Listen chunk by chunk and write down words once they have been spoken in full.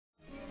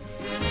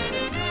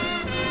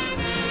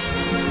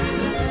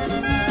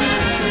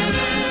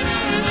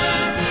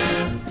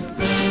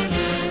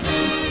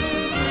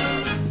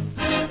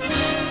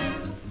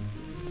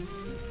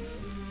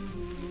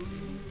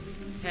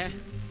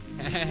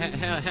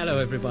Hello,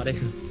 everybody.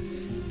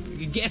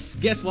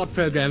 Guess what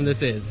program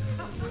this is?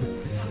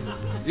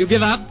 You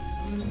give up?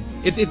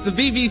 It's the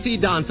BBC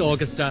Dance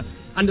Orchestra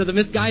under the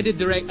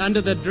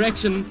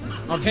direction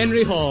of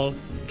Henry Hall,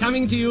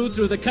 coming to you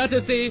through the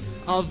courtesy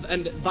of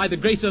and by the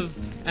grace of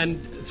and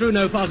through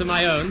no fault of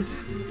my own.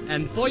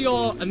 And for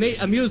your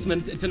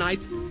amusement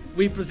tonight,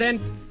 we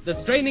present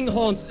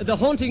the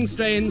haunting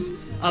strains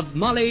of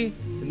Molly,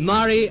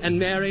 Mari, and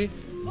Mary,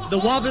 the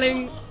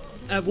warbling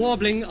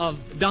of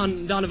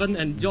Don Donovan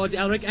and George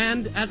Elric,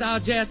 and as our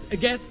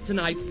guests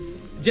tonight,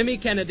 Jimmy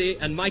Kennedy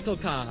and Michael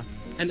Carr,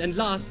 and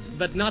last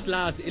but not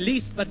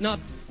least,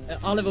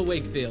 Oliver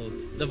Wakefield,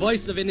 the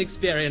voice of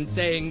inexperience,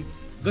 saying,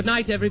 "Good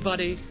night,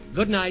 everybody.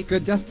 Good night."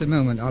 Just a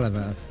moment,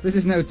 Oliver. This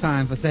is no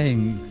time for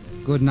saying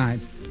good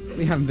night.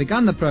 We haven't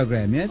begun the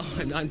program yet.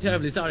 Oh, I'm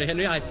terribly sorry,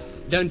 Henry. I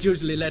don't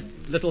usually let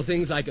little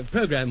things like a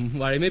program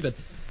worry me, but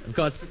of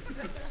course,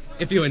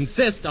 if you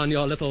insist on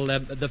your little,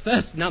 the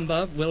first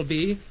number will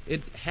be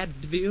 "It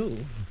Had to Be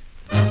You."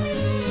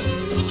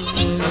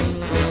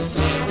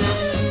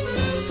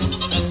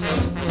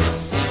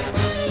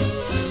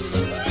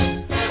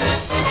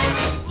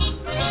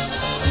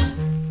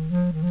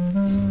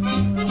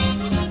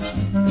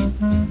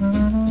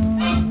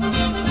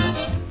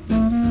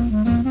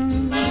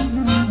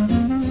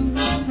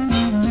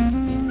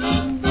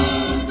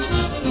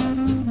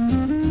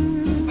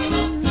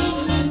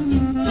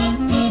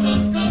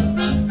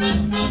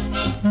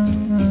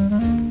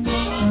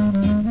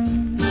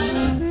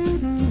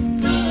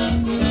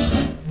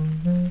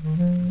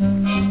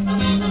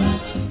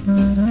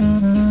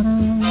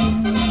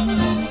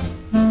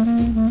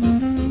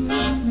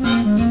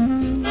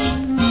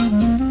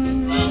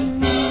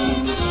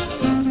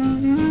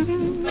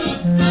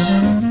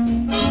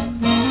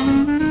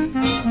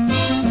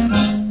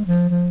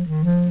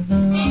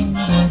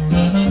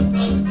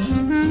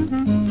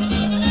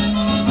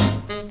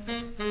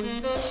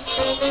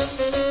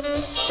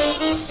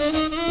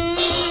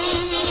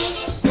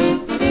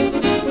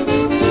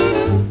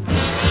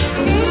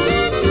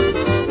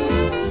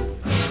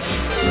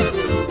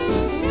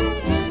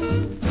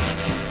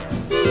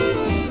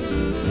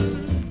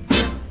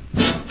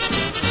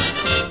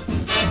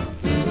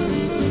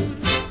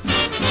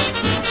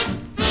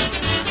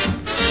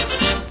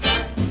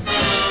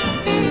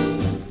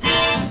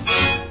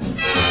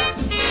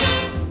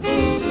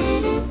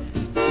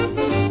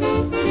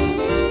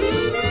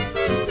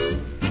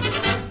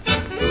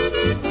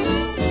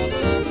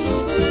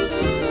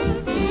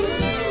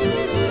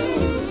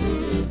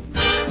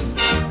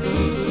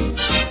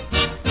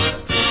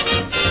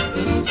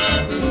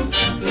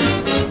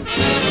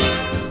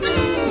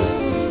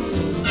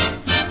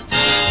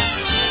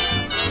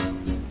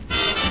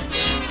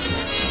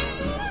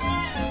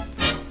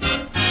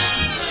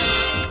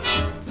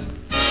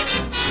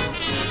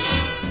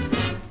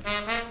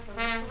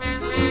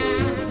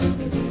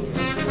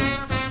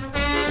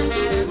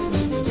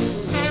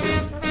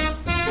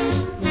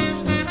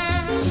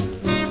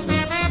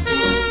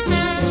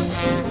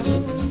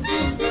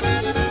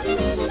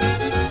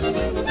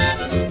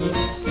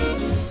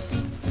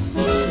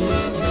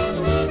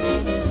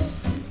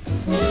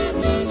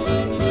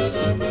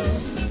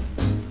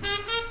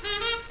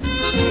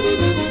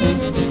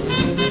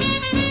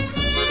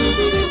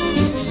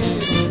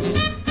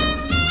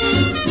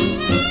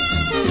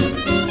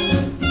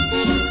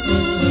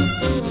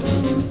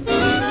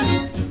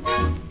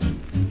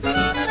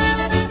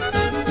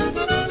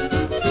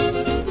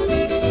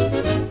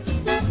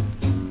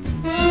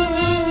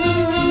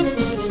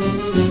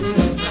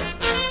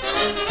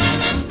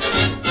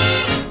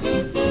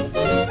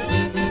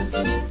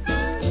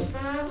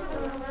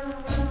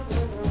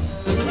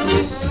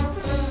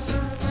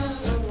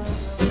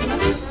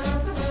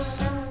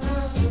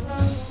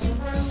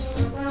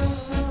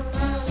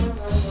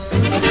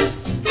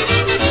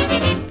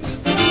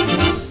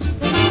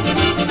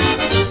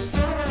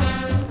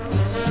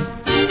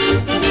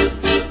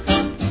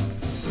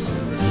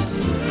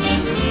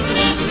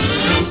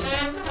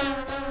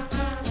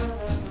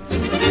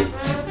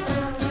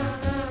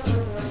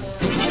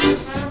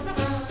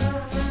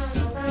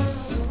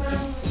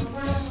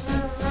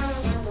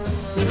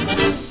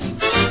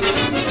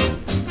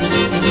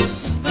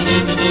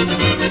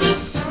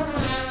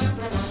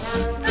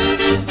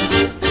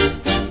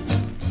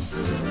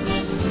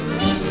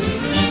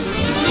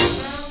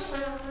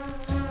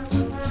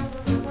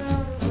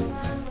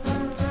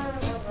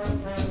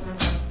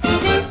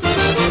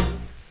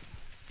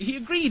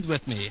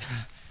 With me,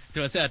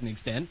 to a certain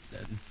extent.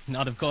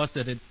 Not, of course,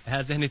 that it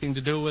has anything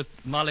to do with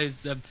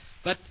Molly's,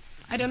 but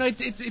I don't know.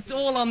 It's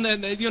all on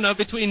the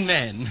between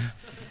men.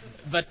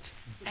 But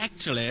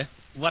actually,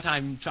 what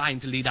I'm trying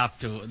to lead up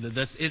to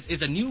this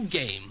is a new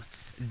game,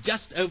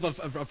 just over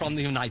from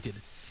the United,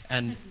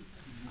 and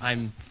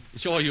I'm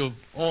sure you've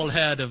all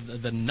heard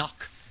of the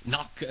knock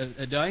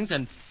doings,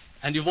 and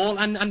you've all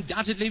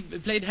undoubtedly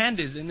played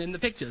handies in the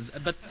pictures,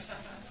 but.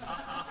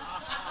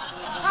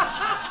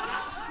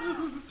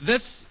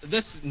 This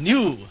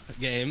new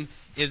game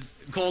is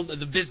called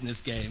the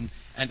business game,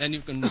 and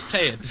you can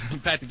play it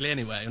practically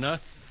anywhere,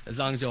 as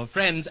long as you're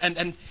friends.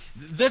 And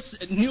this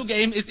new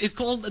game is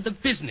called The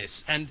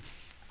Business, and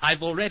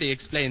I've already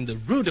explained the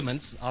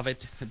rudiments of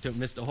it to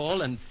Mr.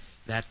 Hall and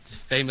that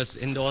famous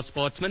indoor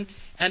sportsman,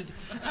 and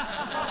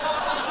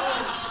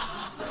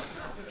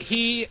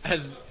he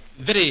has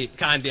very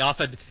kindly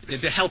offered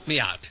to help me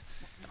out.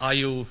 Are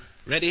you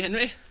ready,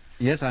 Henry?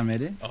 Yes, I'm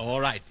ready. All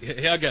right,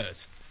 here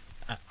goes.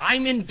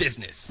 I'm in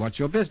business. What's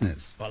your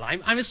business? Well,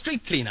 I'm a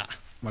street cleaner.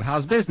 Well,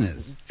 how's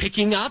business?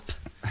 Picking up.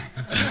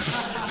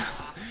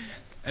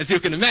 As you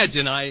can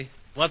imagine, I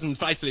wasn't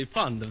frightfully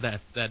fond of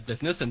that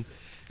business, and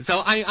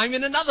so I'm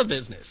in another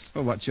business.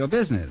 Well, what's your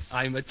business?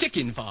 I'm a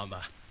chicken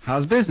farmer.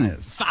 How's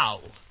business?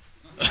 Fowl.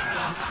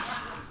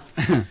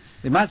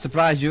 It might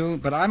surprise you,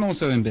 but I'm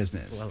also in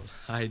business. Well,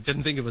 I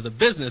didn't think it was a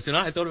business, you know.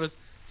 I thought it was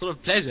sort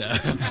of pleasure.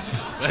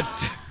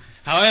 But,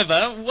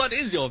 however, what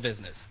is your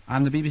business?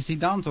 I'm the BBC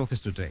Dance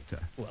Orchestra director.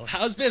 Well,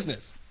 how's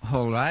business?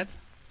 All right.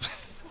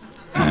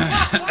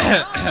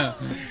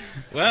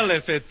 Well,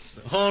 if it's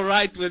all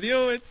right with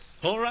you, it's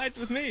all right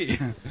with me.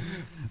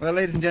 Well,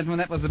 ladies and gentlemen,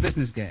 that was the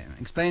business game,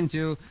 explained to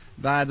you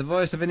by the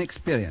voice of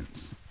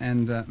inexperience,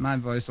 and my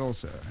voice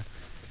also.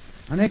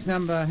 Our next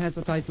number has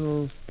the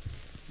title,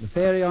 The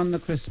Fairy on the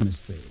Christmas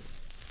Tree.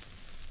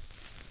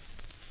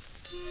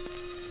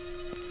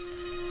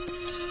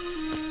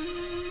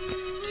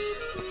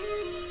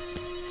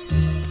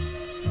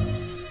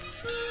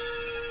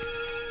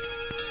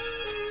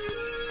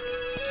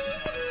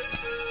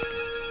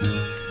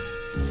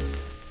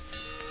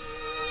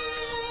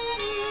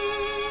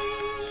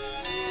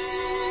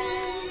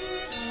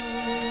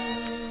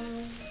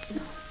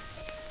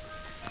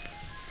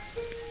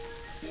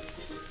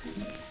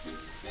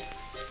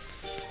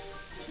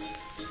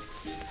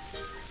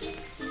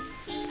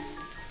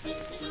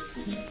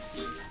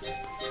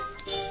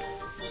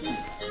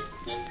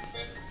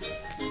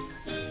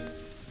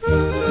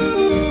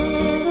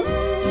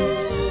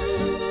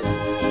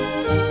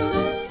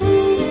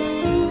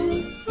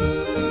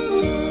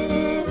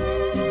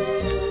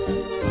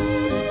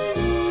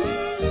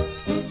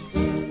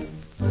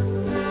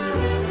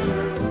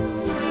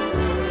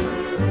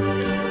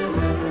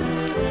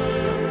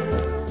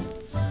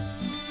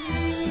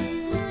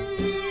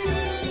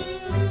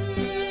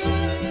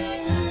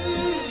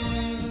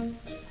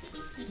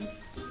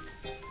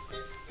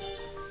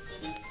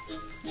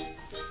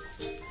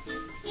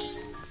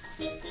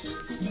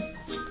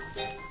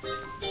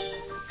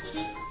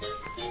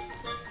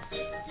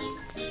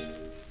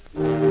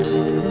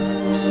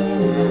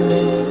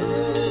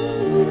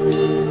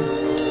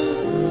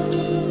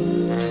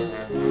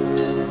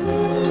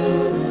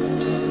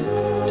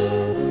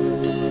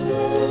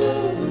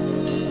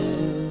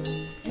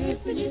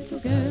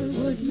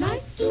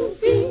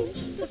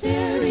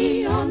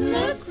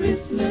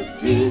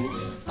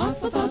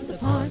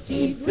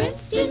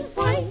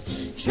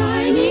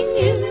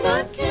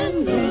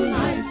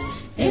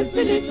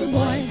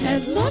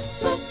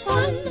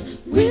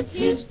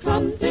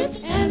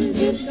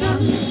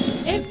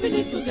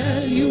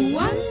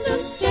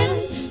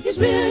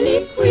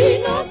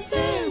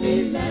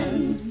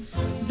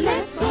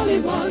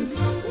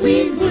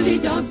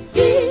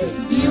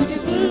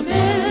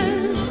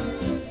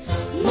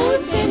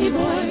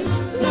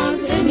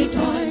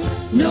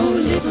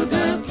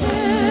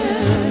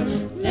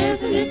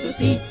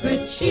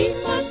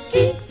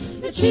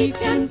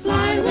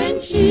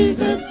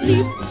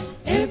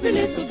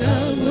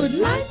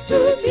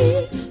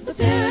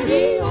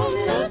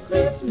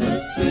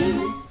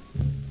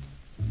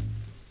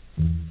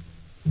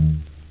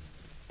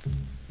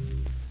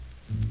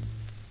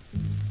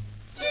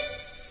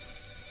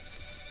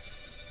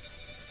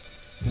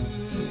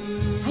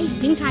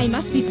 I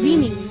must be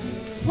dreaming.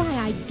 Why,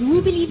 I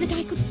do believe that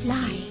I could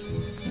fly.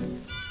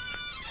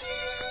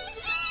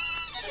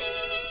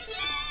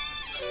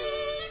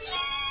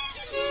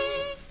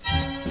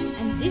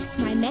 And this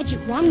my magic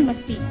wand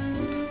must be.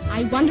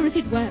 I wonder if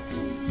it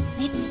works.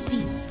 Let's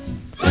see.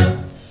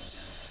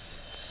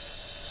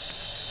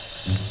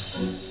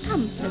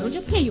 Come,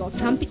 soldier, play your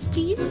trumpets,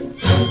 please.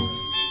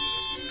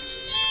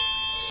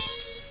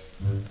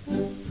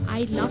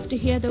 I'd love to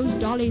hear those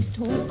dollies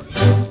talk.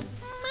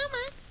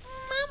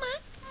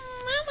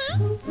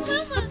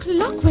 A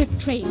clockwork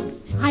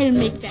train. I'll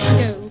make that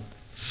go.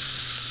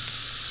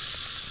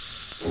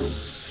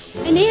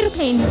 An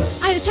aeroplane.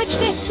 I'll touch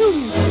that too.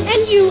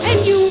 And you,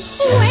 and you.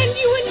 Oh, and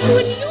you, and you,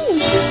 and you.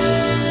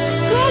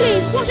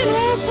 Golly, what an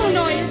awful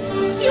noise.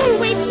 You'll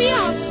wake me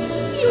up.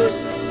 You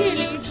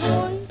silly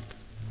boys.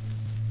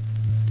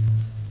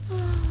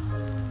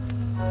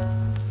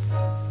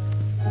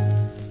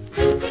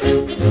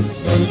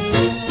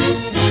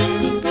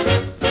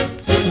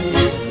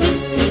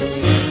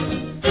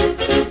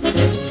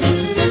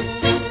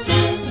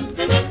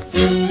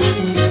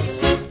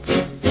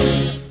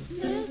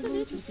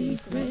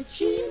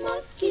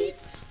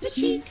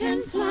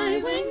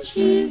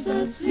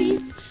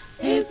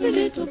 Every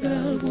little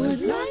girl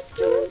would like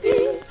to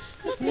be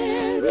the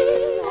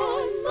fairy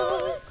on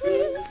the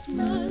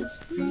Christmas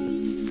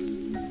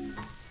tree.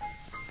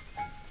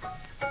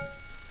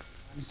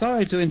 I'm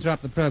sorry to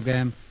interrupt the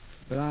program,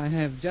 but I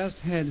have just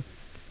had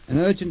an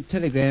urgent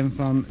telegram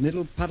from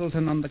Little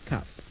Puddleton on the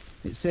Cuff.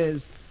 It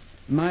says,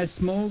 "My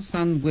small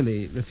son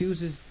Willie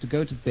refuses to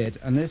go to bed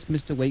unless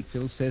Mr.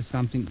 Wakefield says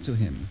something to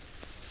him.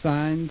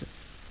 Signed,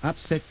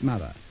 Upset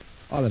Mother.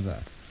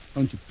 Oliver,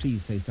 won't you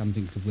please say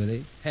something to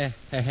Willie?"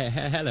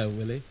 Hello,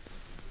 Willie.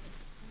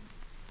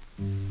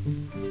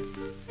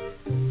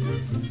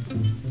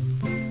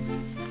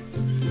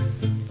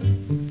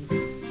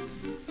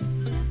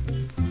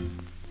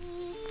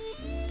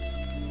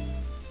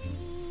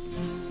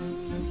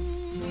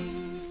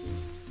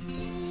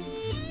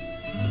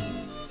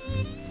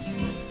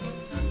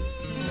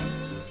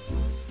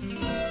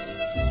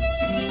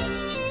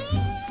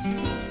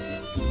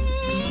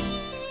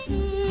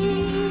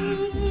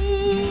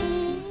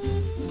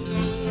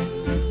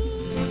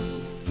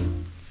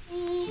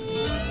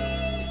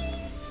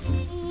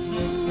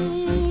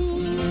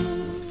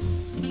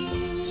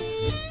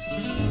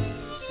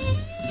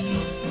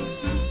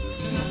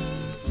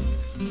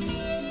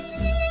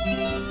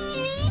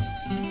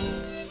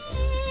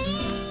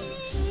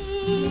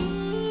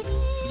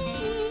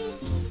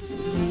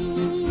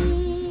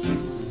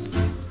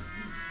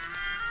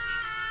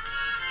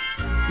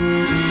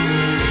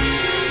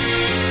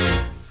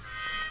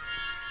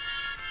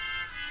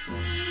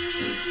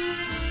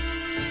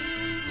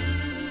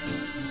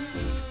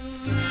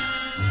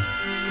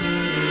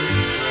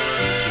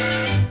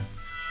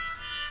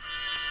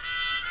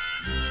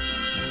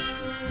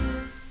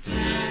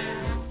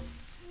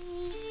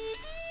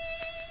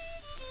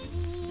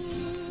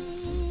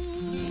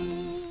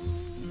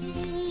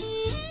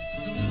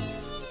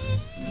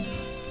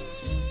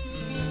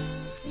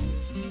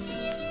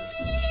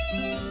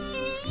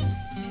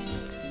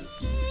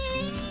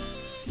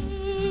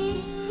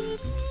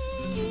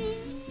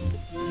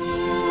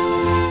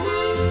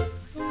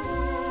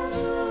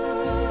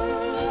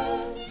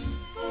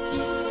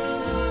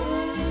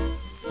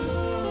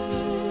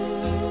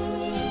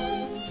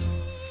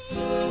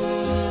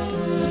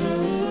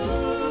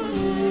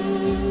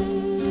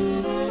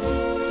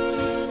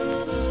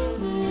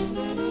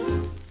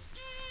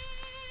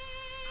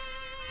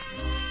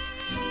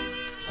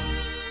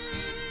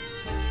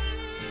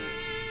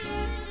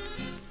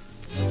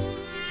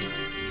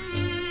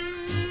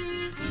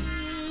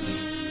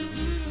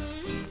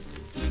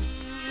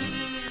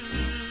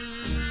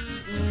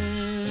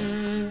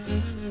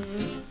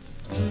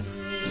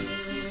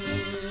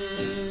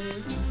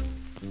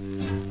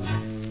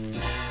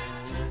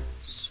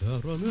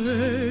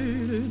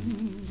 Serenade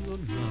in the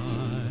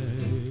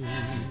night,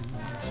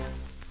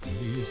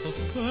 beneath the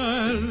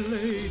fair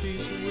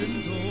lady's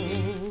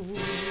window,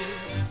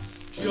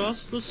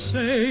 just the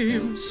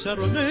same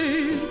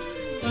serenade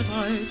that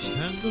I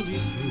tenderly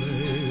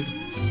played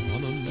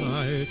on a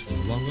night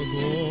long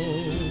ago.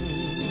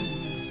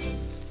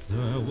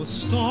 There were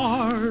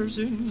stars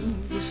in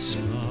the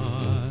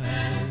sky,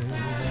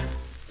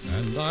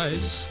 and I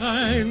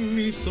sang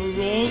 'neath the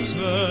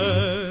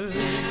roses,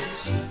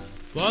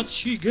 but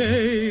she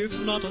gave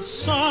not a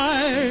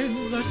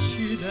sign that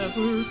she'd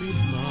ever be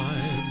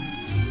mine,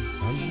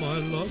 and my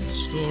love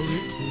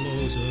story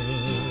closes.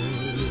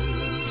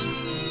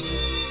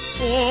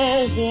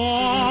 Oh,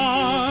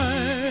 why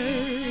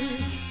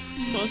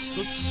must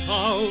the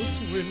south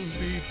wind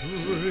be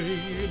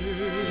bringing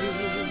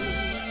in?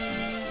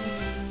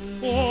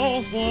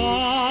 Oh,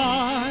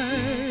 why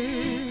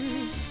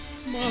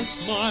must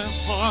my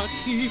heart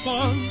keep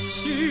on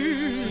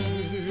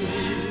singing?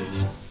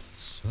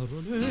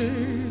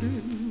 Serenade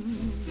in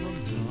the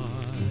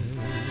night,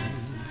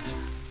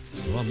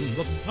 from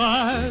the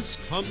past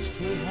comes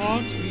to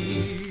haunt me.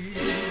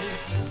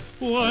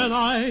 When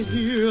I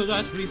hear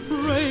that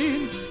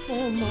refrain,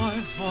 oh, my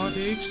heart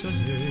aches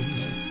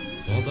again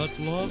for that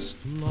lost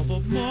love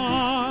of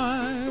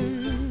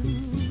mine.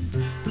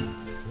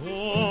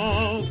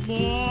 Oh,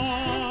 mine.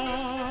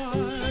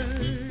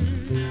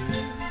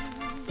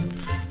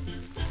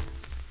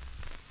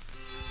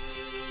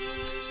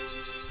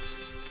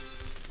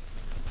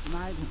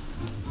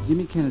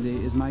 Jimmy Kennedy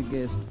is my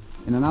guest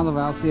in another of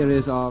our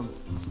series of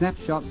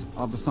Snapshots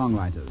of the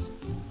Songwriters,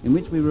 in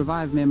which we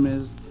revive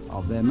memories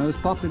of their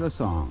most popular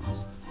songs.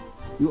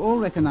 You all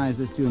recognize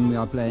this tune we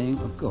are playing,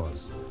 of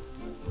course.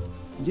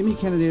 Jimmy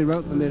Kennedy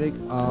wrote the lyric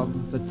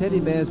of The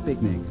Teddy Bear's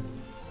Picnic.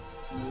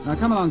 Now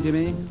come along,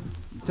 Jimmy.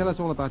 Tell us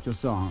all about your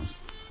songs.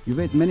 You've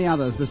written many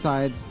others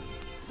besides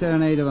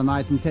Serenade of the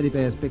Night and Teddy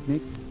Bear's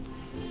Picnic.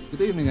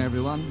 Good evening,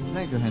 everyone.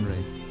 Thank you,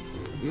 Henry.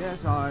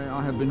 Yes,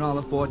 I have been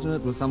rather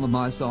fortunate with some of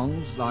my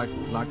songs,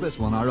 like this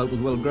one I wrote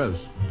with Will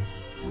Gross.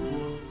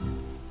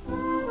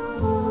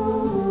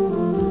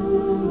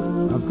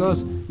 Of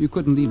course, you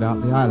couldn't leave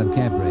out the Isle of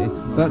Capri,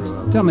 but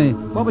tell me,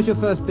 what was your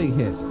first big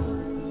hit?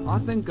 I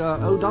think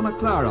O Donna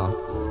Clara.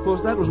 Of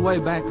course, that was way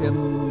back in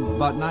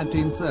about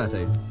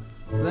 1930.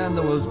 Then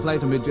there was Play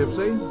to Me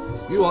Gypsy.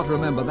 You ought to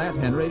remember that,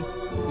 Henry.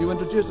 You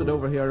introduced it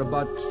over here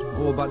about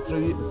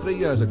 3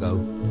 years ago.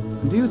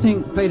 Do you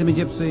think Play to Me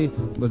Gypsy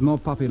was more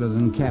popular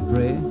than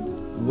Capri?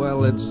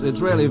 Well,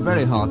 it's really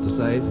very hard to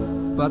say,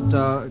 but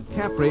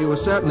Capri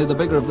was certainly the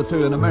bigger of the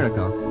two in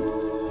America.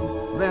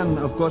 Then,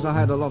 of course, I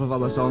had a lot of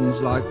other songs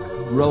like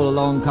Roll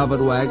Along Covered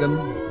Wagon,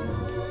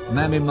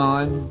 Mammy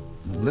Mine,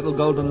 Little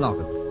Golden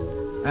Locket,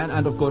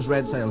 and of course,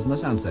 Red Sails in the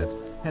Sunset.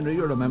 Henry,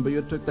 you remember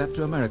you took that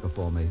to America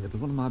for me. It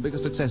was one of my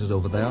biggest successes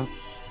over there.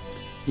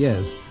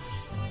 Yes.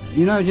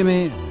 You know,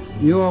 Jimmy,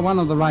 you are one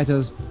of the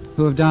writers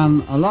who have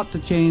done a lot to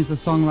change the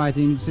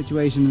songwriting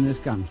situation in this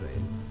country.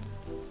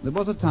 There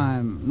was a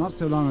time, not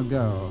so long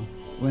ago,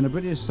 when a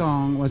British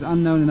song was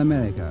unknown in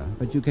America,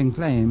 but you can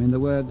claim, in the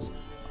words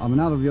of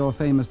another of your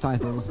famous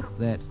titles,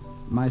 that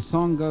my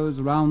song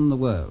goes round the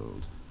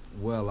world.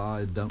 Well,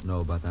 I don't know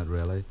about that,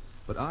 really.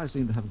 But I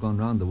seem to have gone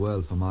round the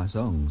world for my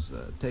songs.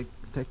 Take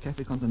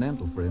Cafe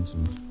Continental, for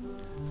instance.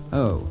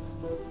 Oh,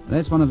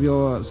 that's one of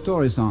your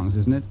story songs,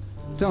 isn't it?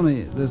 Tell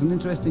me, there's an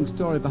interesting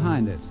story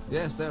behind it.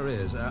 Yes, there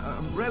is.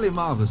 A really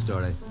marvellous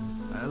story.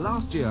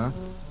 Last year,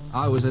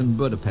 I was in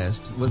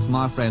Budapest with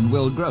my friend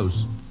Will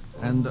Gross.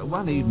 And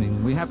one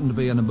evening, we happened to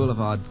be in a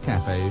boulevard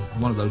cafe,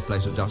 one of those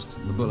places just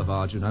the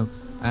boulevards, you know,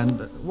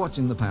 and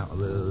watching the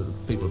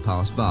people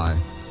pass by.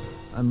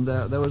 And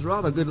there was a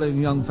rather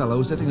good-looking young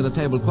fellow sitting at a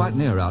table quite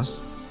near us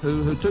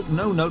who took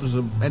no notice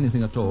of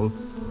anything at all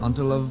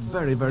until a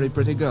very, very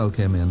pretty girl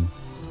came in.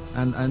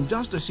 And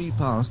just as she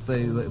passed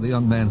the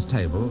young man's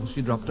table,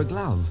 she dropped her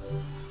glove.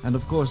 And,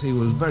 of course, he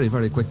was very,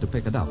 very quick to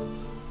pick it up.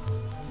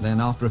 Then,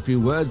 after a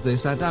few words, they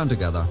sat down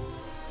together.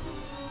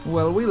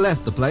 Well, we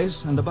left the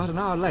place, and about an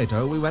hour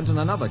later, we went in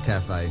another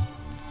cafe.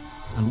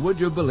 And would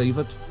you believe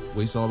it?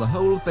 We saw the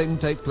whole thing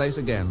take place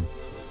again.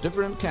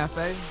 Different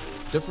cafe,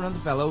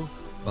 different fellow,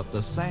 but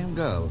the same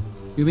girl.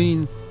 You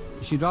mean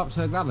she dropped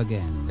her glove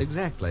again?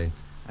 Exactly.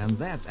 And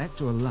that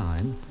actual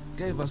line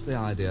gave us the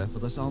idea for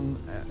the song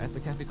at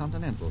the Cafe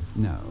Continental.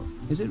 No.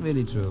 Is it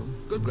really true?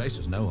 Good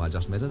gracious, no, I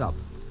just made it up.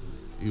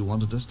 You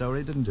wanted a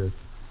story, didn't you?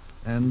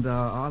 And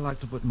I like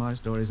to put my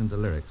stories into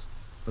lyrics.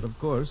 But of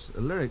course,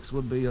 lyrics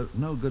would be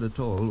no good at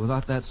all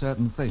without that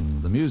certain thing,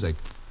 the music.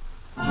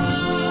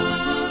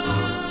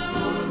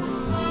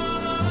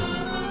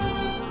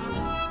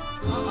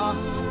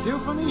 Cue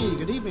for me.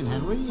 Good evening,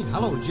 Henry.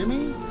 Hello,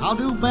 Jimmy. How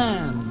do,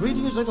 band?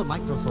 Greetings, little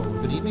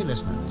microphone. Good evening,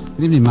 listeners.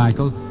 Good evening,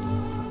 Michael.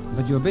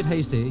 But you're a bit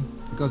hasty,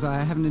 because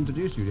I haven't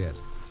introduced you yet.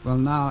 Well,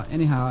 now,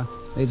 anyhow,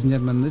 ladies and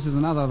gentlemen, this is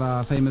another of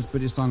our famous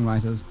British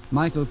songwriters,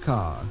 Michael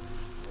Carr,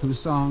 whose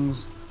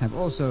songs have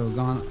also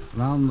gone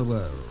round the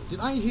world.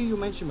 Did I hear you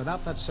mention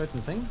without that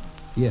certain thing?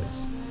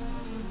 Yes.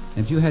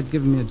 If you had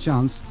given me a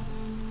chance,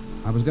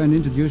 I was going to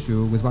introduce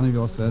you with one of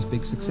your first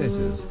big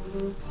successes.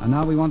 And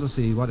now we want to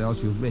see what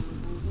else you've written.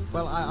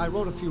 Well, I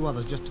wrote a few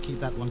others just to keep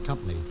that one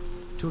company.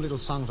 Two little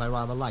songs I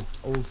rather liked,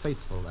 Old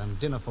Faithful and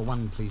Dinner for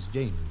One, Please,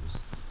 James.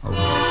 Oh,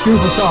 cue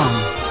the song.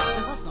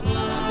 That's not a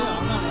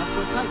bad idea. That's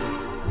for a title.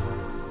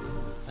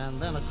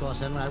 And then, of course,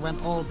 Henry, I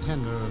went all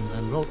tender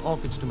and wrote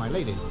Orchids to My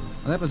Lady.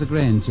 Well, that was a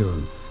grand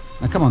tune.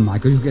 Now, come on,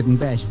 Michael, you're getting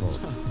bashful,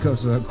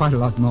 because quite a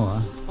lot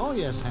more. Oh,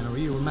 yes,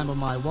 Henry, you remember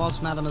my Waltz,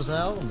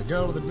 Mademoiselle, and the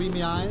Girl with the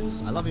Dreamy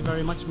Eyes, I Love You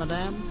Very Much,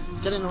 Madame, It's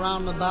Getting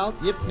Around and About,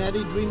 Yip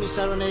Nettie, Dreamy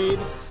Serenade,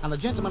 and The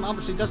Gentleman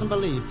Obviously Doesn't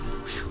Believe.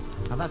 Whew.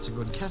 Now, that's a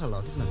good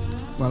catalogue, isn't it?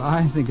 Well,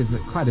 I think it's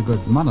quite a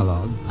good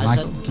monologue, I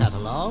Michael. said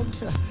catalogue.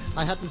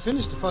 I hadn't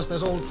finished. Of course,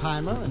 there's Old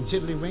Timer and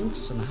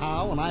Tiddlywinks and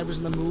How, and I Was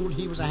in the Mood,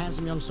 He Was a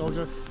Handsome Young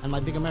Soldier, and my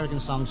big American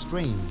song,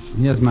 Strange.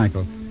 Yes,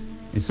 Michael.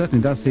 It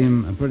certainly does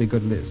seem a pretty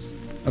good list.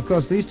 Of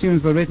course, these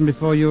tunes were written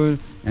before you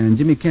and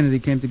Jimmy Kennedy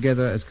came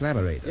together as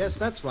collaborators. Yes,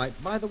 that's right.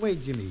 By the way,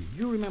 Jimmy,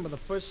 you remember the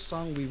first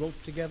song we wrote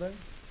together?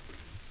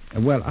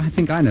 Well, I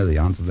think I know the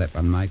answer to that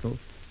one, Michael.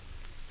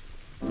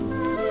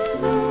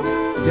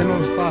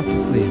 General's fast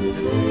asleep.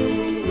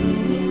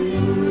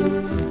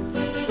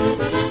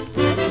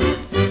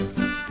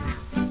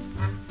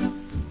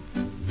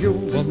 You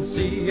won't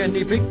see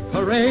any big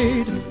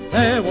parade,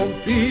 there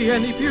won't be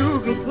any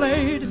bugle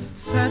played.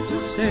 Sad to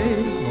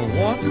say, no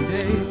war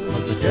today,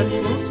 'cause the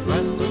general's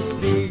fast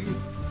asleep.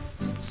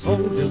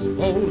 Soldiers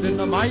bold in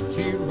a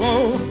mighty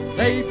row,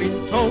 they've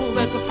been told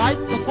that to fight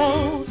the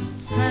foe.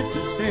 Sad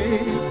to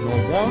say, no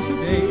war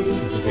today,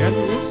 'cause the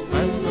general's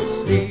fast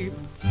asleep.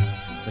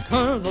 The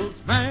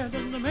colonel's mad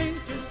and the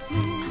major's blue,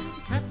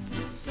 the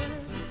captain said...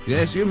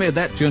 Yes, you made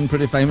that tune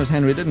pretty famous,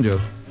 Henry, didn't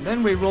you?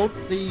 Then we wrote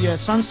the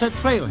Sunset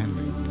Trail,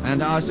 Henry.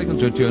 And our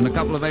signature tune, A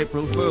Couple of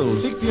April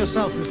Fools. Speak for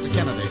yourself, Mr.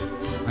 Kennedy.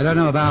 I don't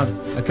know about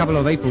a couple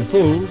of April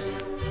Fools,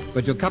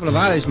 but you're a couple of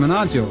Irishmen,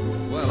 aren't you?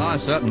 Well, I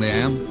certainly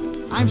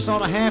am. I'm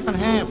sort of half and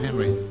half,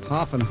 Henry.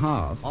 Half and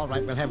half. All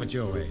right, we'll have it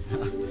your way.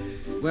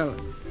 Well,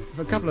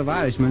 for a couple of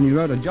Irishmen, you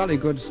wrote a jolly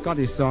good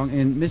Scottish song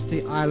in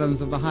Misty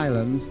Islands of the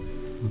Highlands.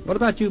 What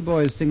about you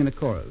boys singing a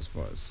chorus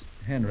for us?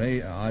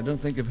 Henry, I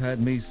don't think you've heard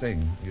me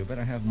sing. You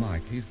better have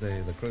Mike. He's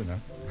the crooner.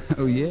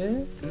 Oh,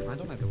 yeah? I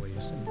don't like the way you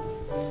sing.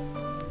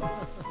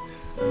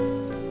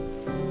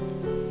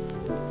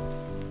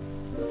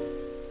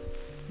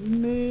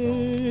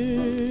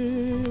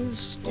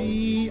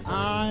 Misty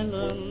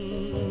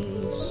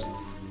islands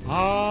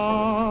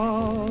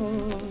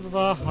of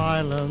the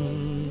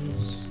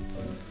Highlands,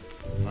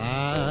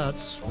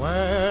 that's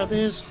where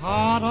this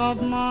heart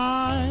of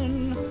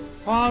mine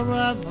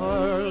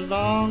forever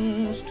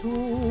longs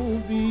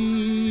to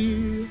be.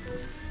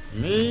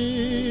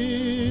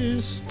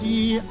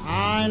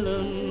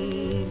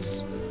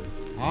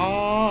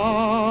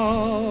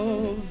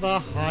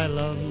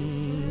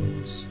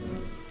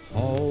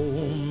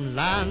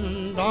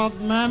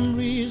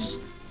 memories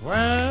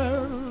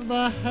where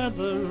the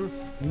heather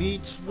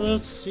meets the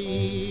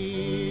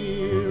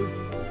sea.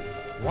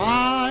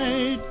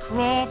 White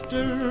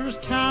Crofter's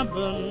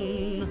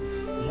cabin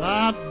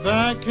that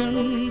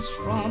beckons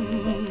from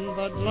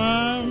the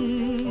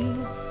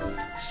glen.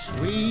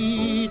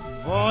 Sweet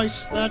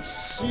voice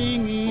that's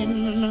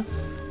singing,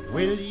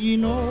 will ye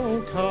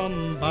no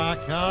come back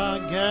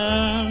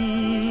again?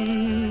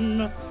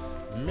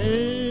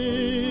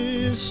 Misty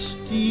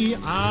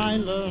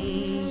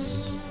islands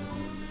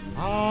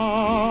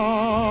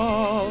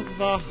of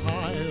the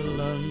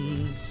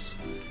Highlands,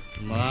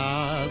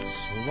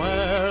 that's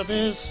where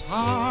this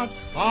heart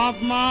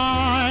of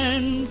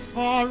mine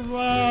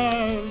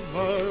forever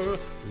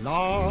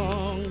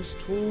longs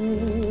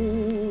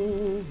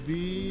to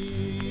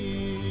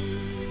be.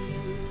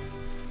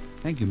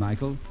 Thank you,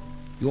 Michael.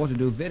 You ought to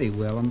do very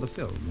well on the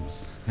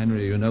films.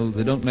 Henry, you know,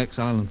 they don't make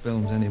silent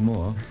films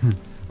anymore.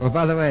 Well,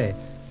 by the way,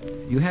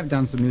 you have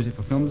done some music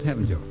for films,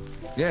 haven't you?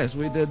 Yes,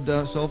 we did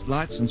Soft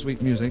Lights and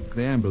Sweet Music,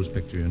 the Ambrose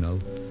picture, you know.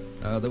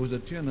 There was a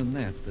tune in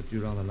that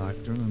you rather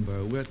liked. Do you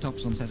remember? We're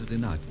Tops on Saturday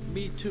Night.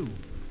 Me too.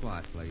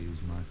 Quiet, please,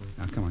 Michael.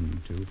 Now, come on,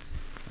 you two.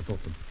 I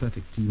thought the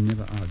perfect team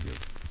never argued.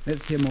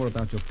 Let's hear more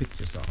about your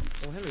picture song.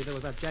 Oh, Henry, there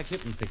was that Jack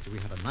Hinton picture. We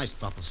had a nice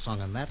drop of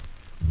song on that.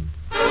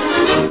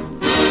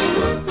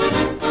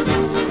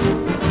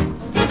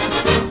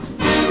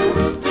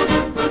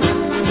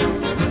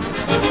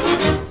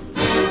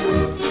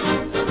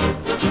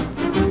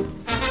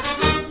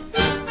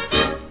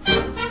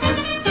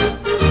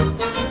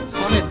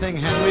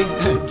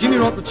 Jimmy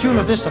wrote the tune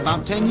of this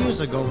about 10 years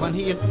ago when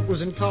he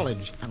was in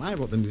college, and I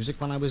wrote the music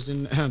when I was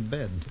in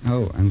bed.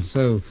 Oh, and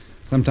so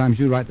sometimes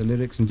you write the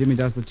lyrics and Jimmy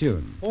does the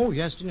tune. Oh,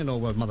 yes, you know,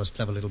 we're Mother's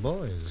Clever Little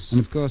Boys. And,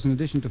 of course, in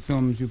addition to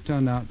films, you've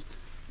turned out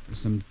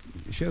some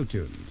show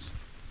tunes.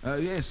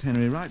 Yes,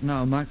 Henry, right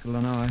now Michael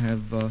and I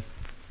have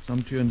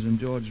some tunes in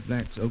George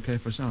Black's OK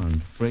for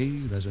Sound.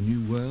 Free, There's a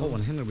New World. Oh,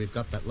 and Henry, we've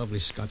got that lovely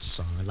Scotch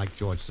song I'd like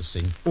George to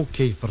sing.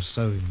 OK for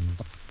Sound.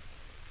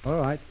 All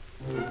right.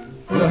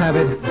 We'll have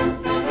it.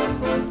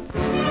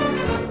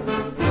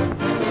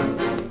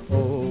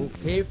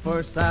 OK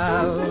for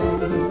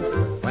sound,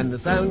 when the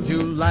sound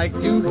you like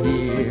to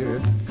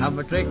hear come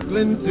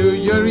a-trickling through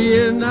your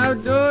ear. Now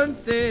don't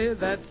say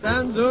that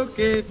sounds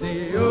okay,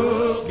 say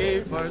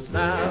OK for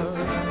sound.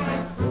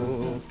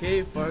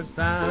 OK for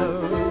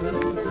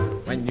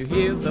sound, when you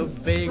hear the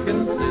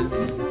bacon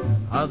sizz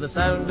or the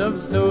sound of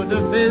soda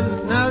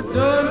fizz. Now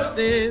don't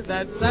say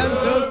that sounds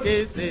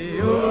okay, say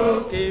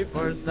OK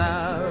for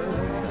sound.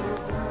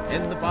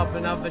 In the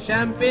popping of the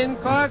champagne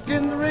cork,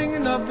 in the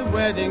ringing of the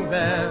wedding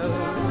bell,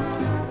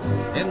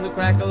 in the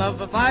crackle of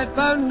a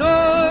 5-pound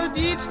note,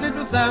 each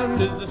little sound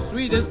is the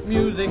sweetest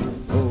music.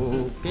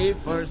 OK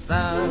for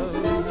sound,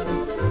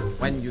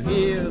 when you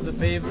hear the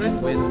favorite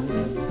wind,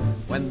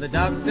 when the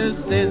doctor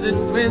says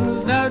it's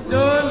twins. Now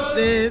don't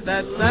say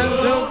that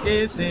sounds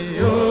okay, say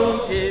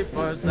OK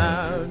for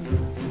sound.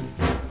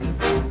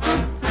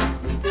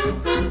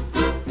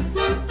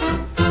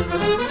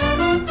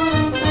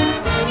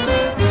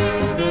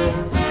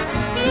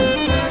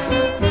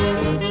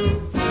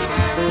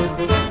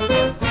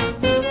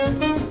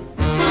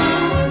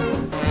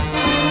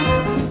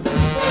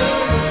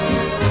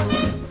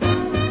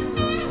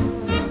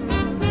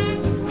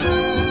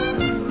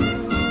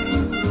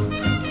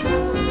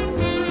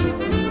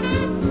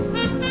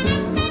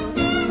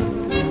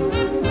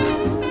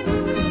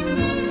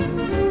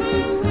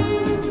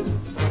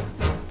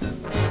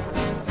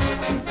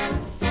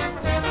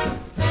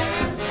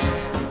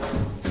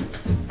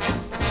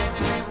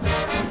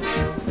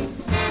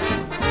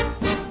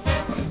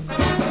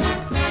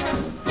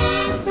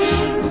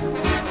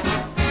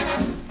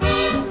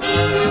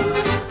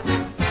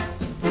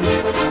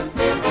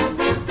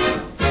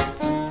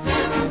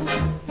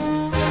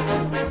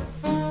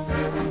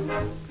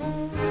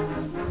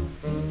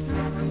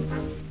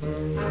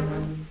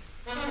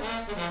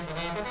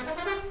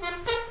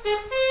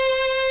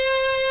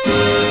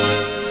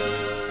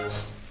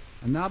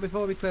 Now,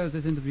 before we close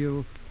this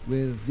interview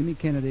with Jimmy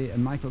Kennedy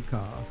and Michael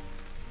Carr,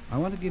 I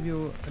want to give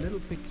you a little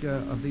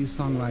picture of these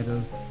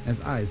songwriters as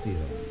I see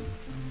them.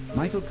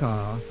 Michael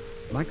Carr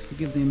likes to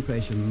give the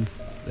impression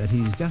that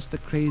he's just a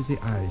crazy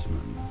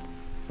Irishman,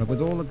 but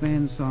with all the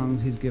grand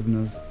songs he's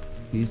given us,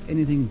 he's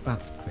anything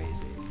but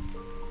crazy.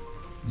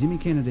 Jimmy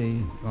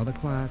Kennedy, rather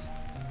quiet,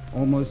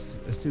 almost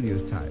a studio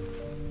type.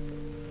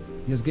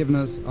 He has given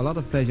us a lot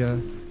of pleasure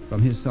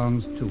from his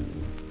songs too.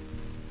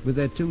 With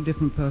their two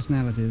different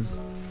personalities,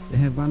 they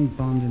have one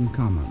bond in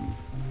common.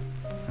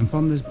 And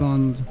from this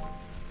bond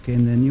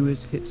came their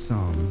newest hit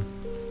song,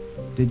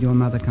 Did Your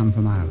Mother Come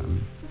From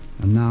Ireland?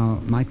 And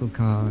now Michael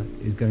Carr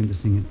is going to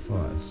sing it for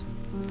us.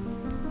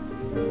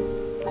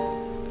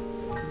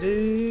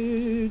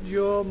 Did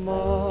your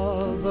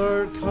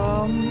mother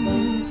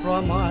come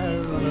from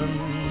Ireland?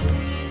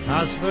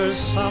 'Cause there's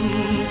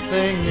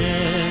something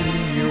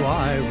in you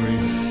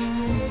Irish.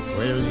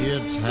 Will you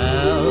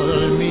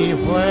tell me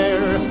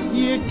where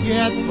you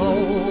get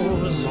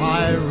those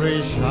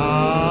Irish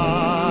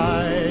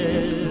eyes?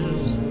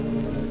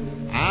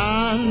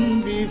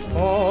 And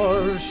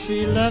before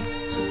she left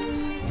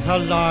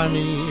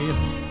Killarney,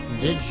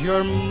 did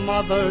your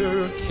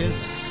mother kiss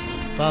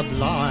the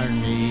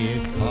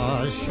blarney?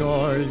 'Cause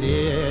your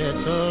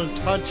little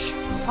touch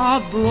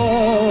of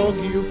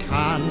brogue you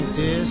can't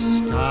disguise.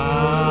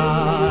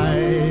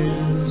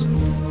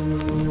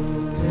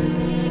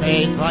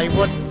 Faith, I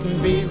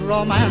wouldn't be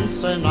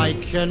romancing, I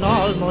can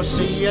almost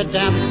see you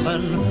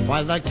dancing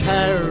while the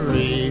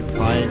Kerry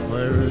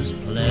pipers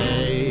play.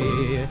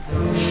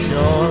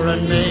 Sure,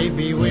 and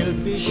maybe we'll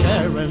be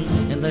sharing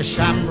in the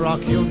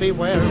shamrock you'll be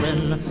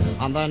wearing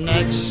on the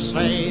next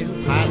St.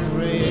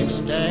 Patrick's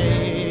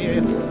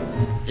Day.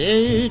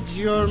 Did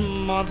your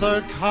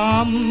mother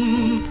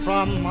come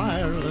from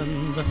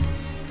Ireland?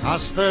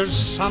 'Cause there's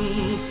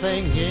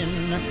something in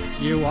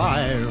you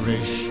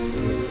Irish,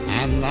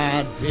 and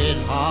that bit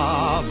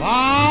of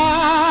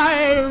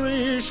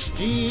Irish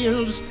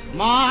steals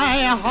my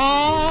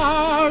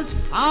heart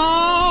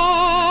away.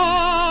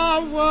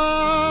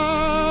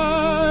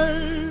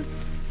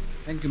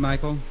 Thank you,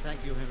 Michael. Thank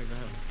you, Henry.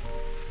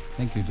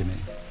 Thank you, Jimmy.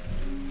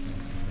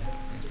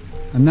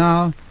 And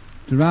now,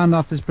 to round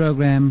off this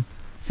program,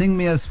 sing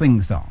me a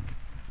swing song.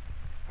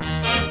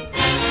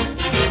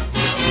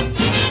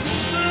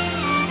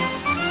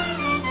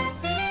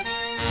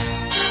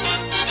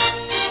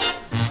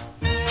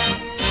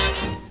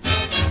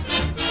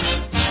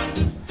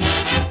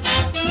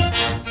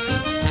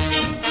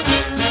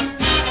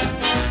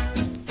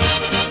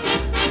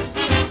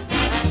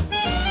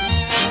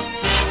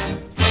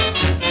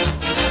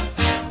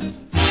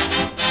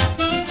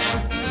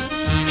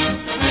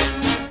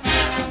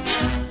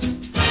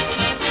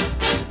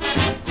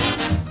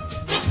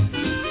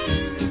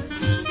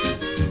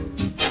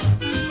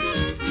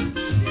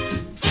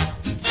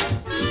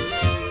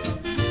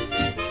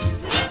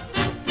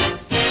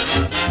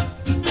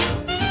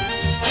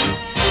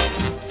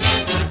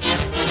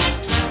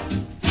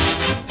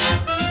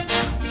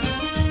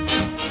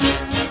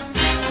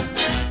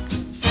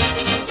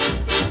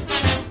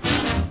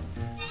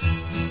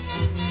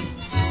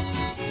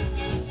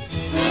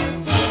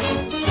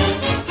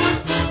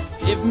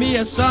 Give me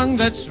a song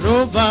that's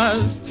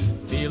robust,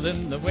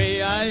 feeling the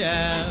way I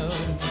am.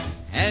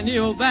 Any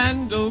old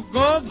band'll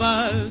go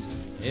bust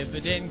if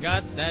it ain't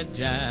got that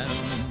jam.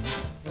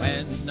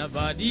 When a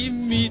buddy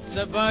meets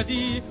a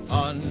buddy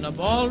on a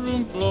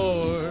ballroom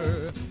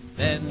floor,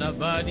 then a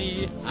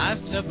buddy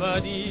asks a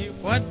buddy,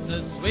 what's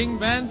a swing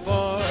band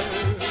for?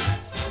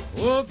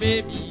 Oh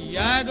baby,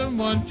 I don't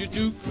want you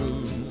to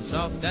croon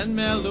soft and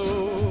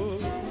mellow.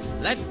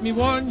 Let me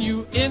warn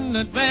you in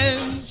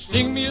advance,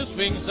 sing me a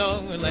swing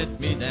song and let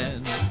me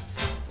dance.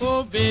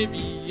 Oh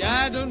baby,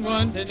 I don't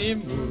want any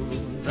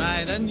moon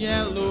bright and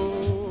yellow.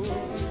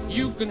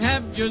 You can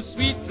have your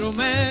sweet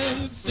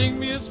romance, sing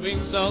me a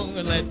swing song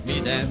and let me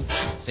dance.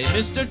 Say,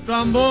 Mr.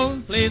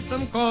 Trombone, play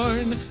some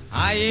corn,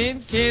 I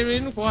ain't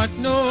caring what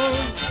note.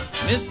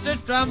 Mr.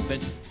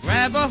 Trumpet,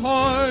 grab a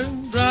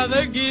horn,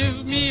 brother,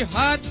 give me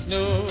hot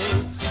notes.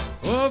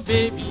 Oh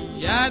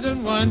baby, I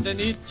don't want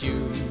any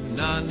tune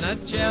on a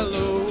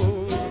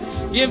cello.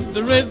 Give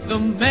the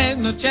rhythm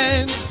man a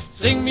chance,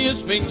 sing me a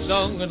swing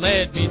song and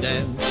let me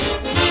dance.